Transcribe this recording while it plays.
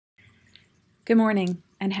Good morning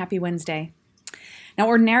and happy Wednesday. Now,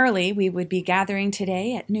 ordinarily, we would be gathering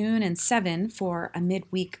today at noon and 7 for a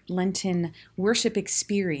midweek Lenten worship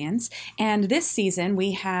experience. And this season,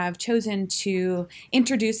 we have chosen to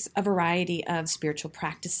introduce a variety of spiritual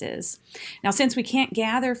practices. Now, since we can't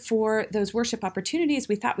gather for those worship opportunities,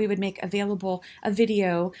 we thought we would make available a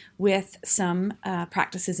video with some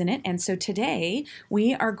practices in it. And so today,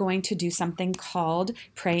 we are going to do something called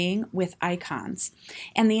praying with icons.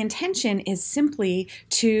 And the intention is simply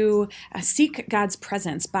to seek God's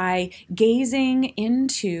presence by gazing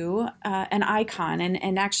into an icon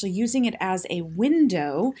and actually using it as a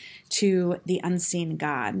window to the unseen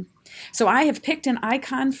God. So I have picked an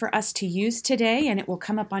icon for us to use today, and it will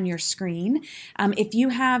come up on your screen. If you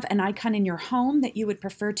have an icon in your home that you would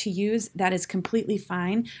prefer to use, that is completely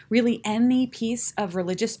fine. Really, any piece of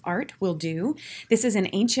religious art will do. This is an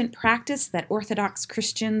ancient practice that Orthodox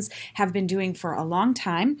Christians have been doing for a long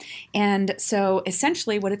time. And so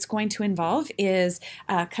essentially what it's going to involve is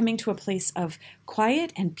coming to a place of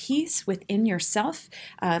quiet and peace within yourself,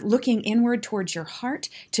 looking inward towards your heart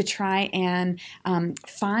to try and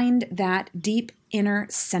find that deep inner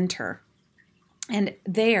center. And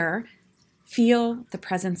there, feel the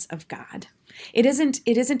presence of God. It isn't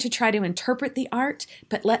to try to interpret the art,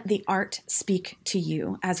 but let the art speak to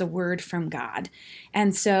you as a word from God.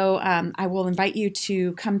 And so I will invite you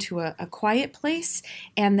to come to a quiet place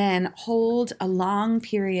and then hold a long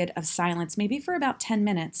period of silence, maybe for about 10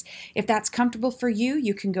 minutes. If that's comfortable for you,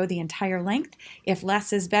 you can go the entire length. If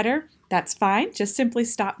less is better, that's fine. Just simply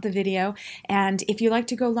stop the video. And if you like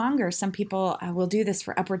to go longer, some people will do this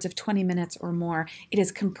for upwards of 20 minutes or more. It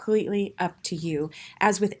is completely up to you.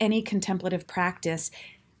 As with any contemplative practice,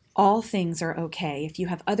 all things are okay. If you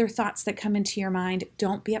have other thoughts that come into your mind,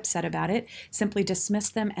 don't be upset about it. Simply dismiss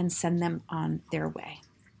them and send them on their way.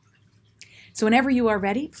 So whenever you are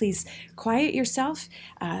ready, please quiet yourself,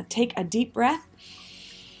 take a deep breath.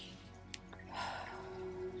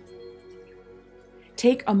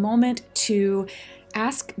 Take a moment to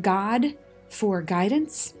ask God for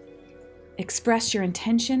guidance, express your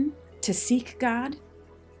intention to seek God,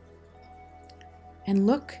 and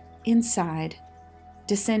look inside.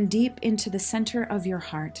 Descend deep into the center of your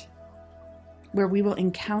heart, where we will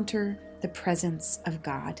encounter the presence of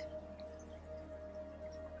God.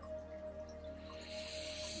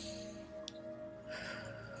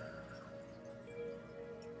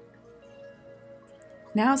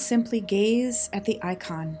 Now simply gaze at the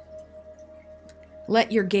icon.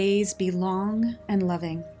 Let your gaze be long and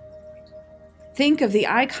loving. Think of the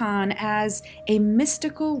icon as a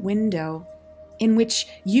mystical window in which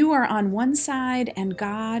you are on one side and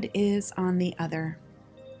God is on the other.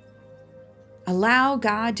 Allow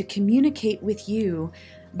God to communicate with you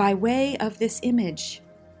by way of this image,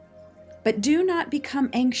 but do not become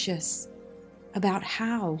anxious about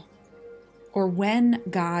how or when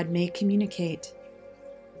God may communicate.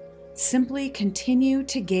 Simply continue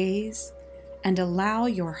to gaze and allow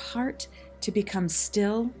your heart to become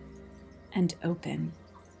still and open.